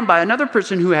down by another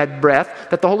person who had breath,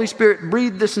 that the Holy Spirit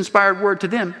breathed this inspired word to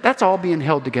them, that's all being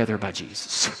held together by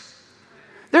Jesus.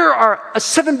 There are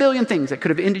 7 billion things that could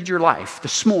have ended your life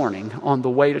this morning on the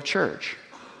way to church.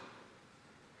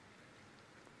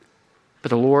 But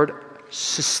the Lord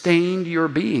sustained your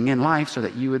being in life so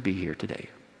that you would be here today.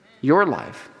 Your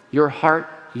life, your heart,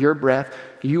 your breath,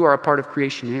 you are a part of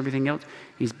creation and everything else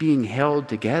is being held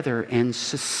together and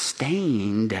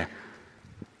sustained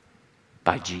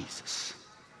by Jesus.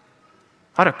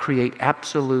 Ought to create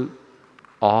absolute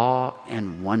awe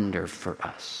and wonder for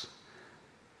us.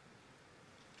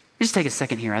 Just take a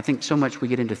second here. I think so much we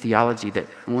get into theology that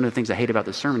one of the things I hate about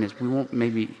this sermon is we won't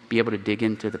maybe be able to dig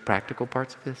into the practical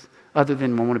parts of this, other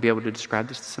than we want to be able to describe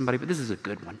this to somebody, but this is a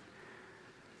good one.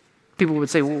 People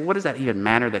would say, well, what does that even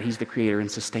matter that he's the creator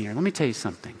and sustainer? Let me tell you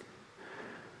something.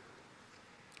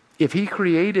 If he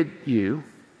created you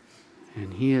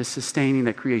and he is sustaining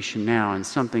that creation now and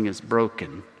something is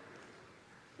broken,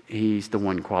 he's the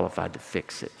one qualified to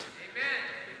fix it.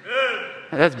 Amen.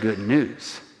 That's good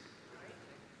news.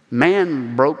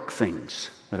 Man broke things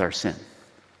with our sin.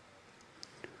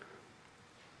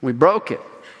 We broke it.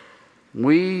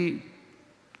 We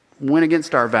went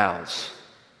against our vows.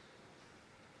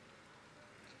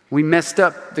 We messed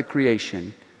up the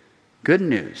creation. Good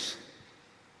news.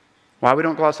 Why we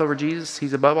don't gloss over Jesus?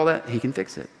 He's above all that. He can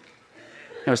fix it.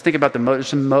 I was thinking about the motors.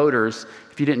 Some motors,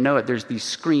 if you didn't know it, there's these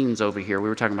screens over here. We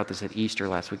were talking about this at Easter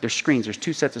last week. There's screens. There's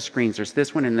 2 sets of screens. There's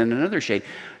this one and then another shade.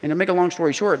 And to make a long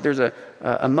story short, there's a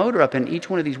motor up in each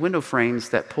one of these window frames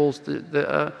that pulls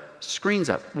the screens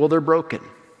up. Well, they're broken.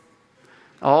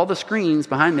 All the screens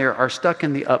behind there are stuck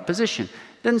in the up position.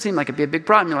 Doesn't seem like it'd be a big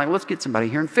problem. You're like, let's get somebody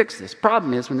here and fix this.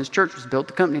 Problem is, when this church was built,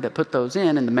 the company that put those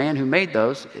in and the man who made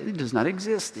those, it does not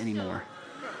exist anymore.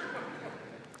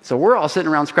 So we're all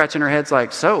sitting around scratching our heads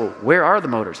like, so where are the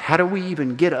motors? How do we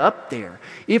even get up there?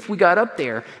 If we got up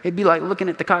there, it'd be like looking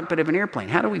at the cockpit of an airplane.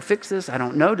 How do we fix this? I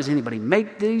don't know. Does anybody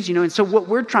make these? And so what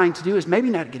we're trying to do is maybe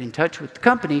not get in touch with the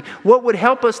company. What would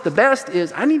help us the best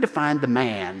is I need to find the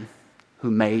man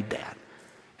who made that.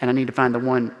 And I need to find the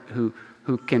one who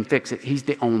can fix it. He's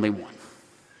the only one.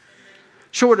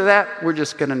 Short of that, we're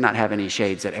just going to not have any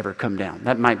shades that ever come down.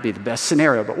 That might be the best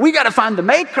scenario, but we got to find the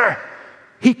maker.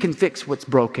 He can fix what's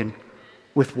broken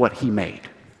with what he made.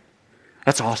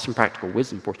 That's awesome practical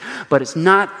wisdom for us. But it's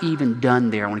not even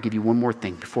done there. I want to give you one more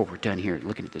thing before we're done here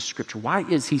looking at this scripture. Why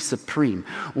is he supreme?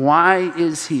 Why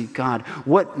is he God?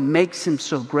 What makes him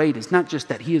so great is not just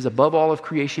that he is above all of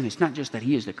creation. It's not just that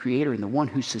he is the creator and the one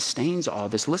who sustains all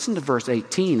this. Listen to verse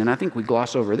 18, and I think we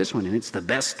gloss over this one, and it's the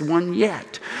best one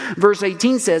yet. Verse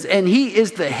 18 says, and he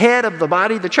is the head of the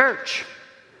body, the church.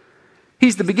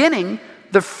 He's the beginning,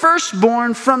 the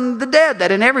firstborn from the dead,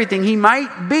 that in everything he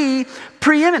might be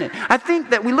preeminent. I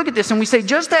think that we look at this and we say,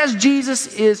 just as Jesus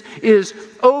is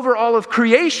over all of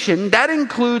creation, that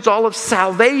includes all of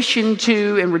salvation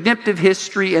too, and redemptive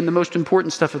history, and the most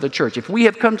important stuff of the church. If we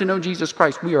have come to know Jesus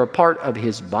Christ, we are a part of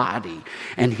his body,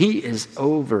 and he is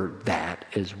over that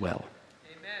as well.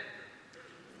 Amen.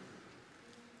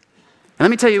 And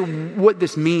let me tell you what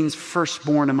this means,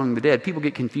 firstborn among the dead. People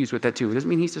get confused with that too. It doesn't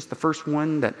mean he's just the first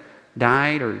one that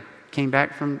died or came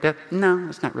back from death. No,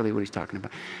 that's not really what he's talking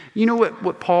about. You know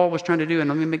what Paul was trying to do? And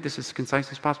let me make this as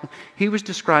concise as possible. He was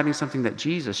describing something that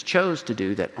Jesus chose to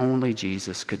do that only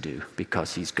Jesus could do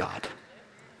because he's God.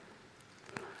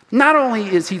 Not only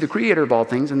is he the creator of all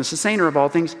things and the sustainer of all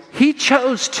things, he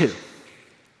chose to.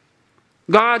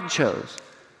 God chose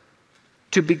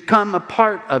to become a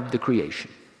part of the creation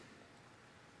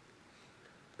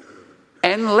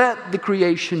and let the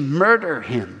creation murder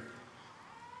him.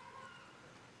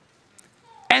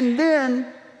 And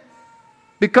then,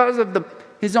 because of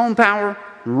his own power,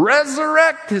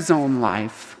 resurrect his own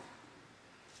life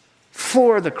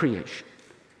for the creation.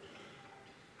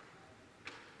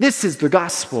 This is the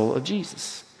gospel of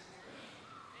Jesus.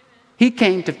 He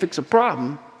came to fix a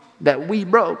problem that we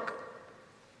broke,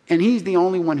 and he's the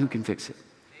only one who can fix it.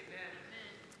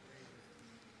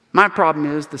 My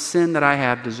problem is the sin that I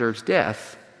have deserves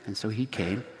death, and so he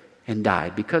came and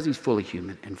died because he's fully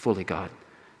human and fully God.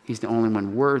 He's the only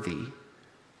one worthy,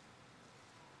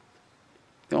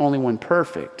 the only one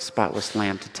perfect, spotless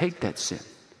lamb to take that sin. You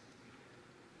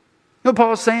know what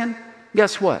Paul's saying?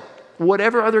 Guess what?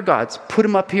 Whatever other gods, put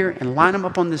them up here and line them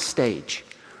up on this stage.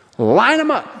 Line them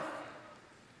up.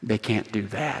 They can't do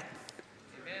that.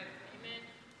 Amen.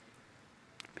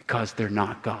 Because they're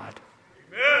not God.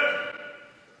 Amen.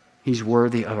 He's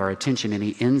worthy of our attention. And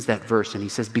he ends that verse and he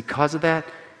says, because of that,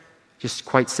 just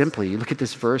quite simply, you look at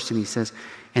this verse and he says,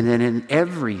 and then in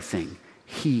everything,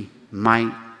 he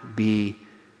might be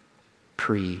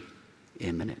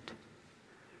preeminent.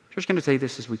 Just going to say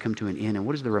this as we come to an end. And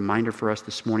what is the reminder for us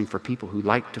this morning for people who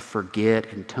like to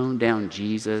forget and tone down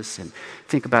Jesus and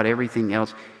think about everything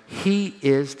else? He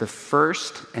is the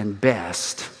first and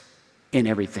best in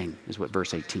everything, is what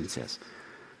verse 18 says.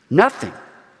 Nothing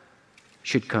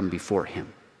should come before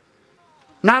him.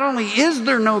 Not only is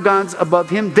there no gods above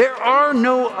him, there are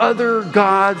no other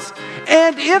gods.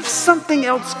 And if something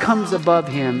else comes above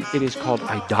him, it is called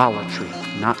idolatry,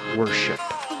 not worship,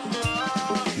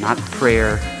 not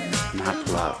prayer, not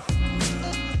love.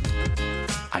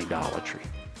 Idolatry.